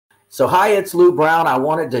So hi, it's Lou Brown. I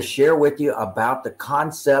wanted to share with you about the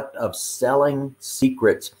concept of selling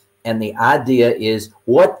secrets. And the idea is,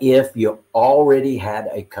 what if you already had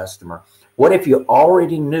a customer? What if you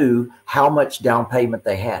already knew how much down payment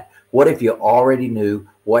they had? What if you already knew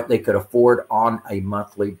what they could afford on a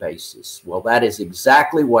monthly basis? Well, that is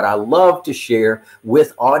exactly what I love to share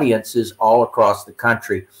with audiences all across the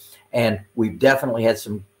country. And we've definitely had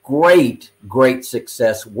some great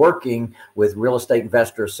success working with real estate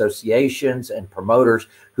investor associations and promoters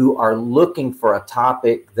who are looking for a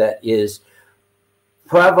topic that is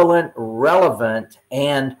prevalent, relevant,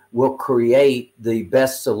 and will create the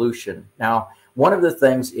best solution. Now, one of the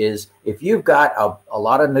things is, if you've got a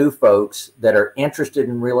lot of new folks that are interested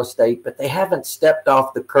in real estate, but they haven't stepped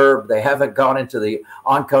off the curb, they haven't gone into the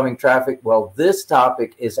oncoming traffic, well, this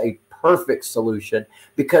topic is a perfect solution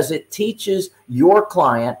because it teaches your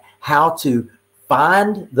client how to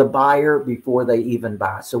find the buyer before they even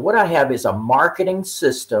buy. So what I have is a marketing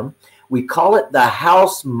system. We call it the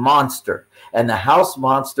House Monster. And the House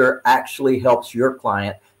Monster actually helps your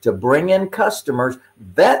client to bring in customers,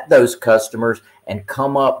 vet those customers, and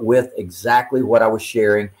come up with exactly what I was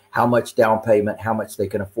sharing, how much down payment, how much they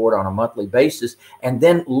can afford on a monthly basis, and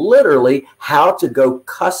then literally how to go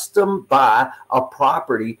custom buy a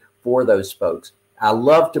property for those folks. I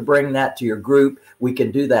love to bring that to your group. We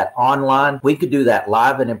can do that online. We could do that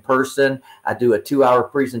live and in person. I do a 2-hour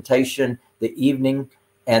presentation the evening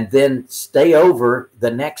and then stay over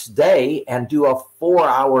the next day and do a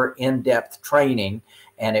 4-hour in-depth training.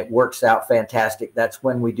 And it works out fantastic. That's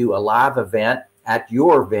when we do a live event at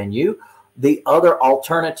your venue. The other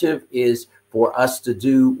alternative is for us to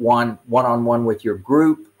do one-on-one with your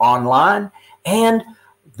group online. And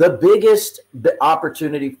the biggest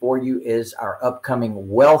opportunity for you is our upcoming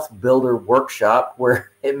Wealth Builder Workshop,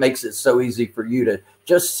 where it makes it so easy for you to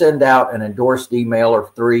just send out an endorsed email or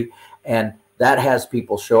 3, and that has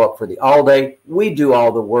people show up for the all day. We do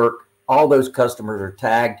all the work. All those customers are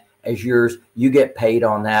tagged as yours. You get paid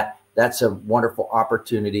on that. That's a wonderful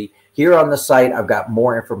opportunity. Here on the site, I've got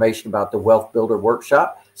more information about the Wealth Builder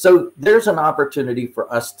Workshop. So there's an opportunity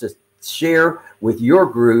for us to share with your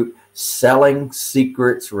group Selling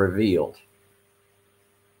Secrets Revealed.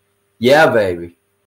 Yeah, baby.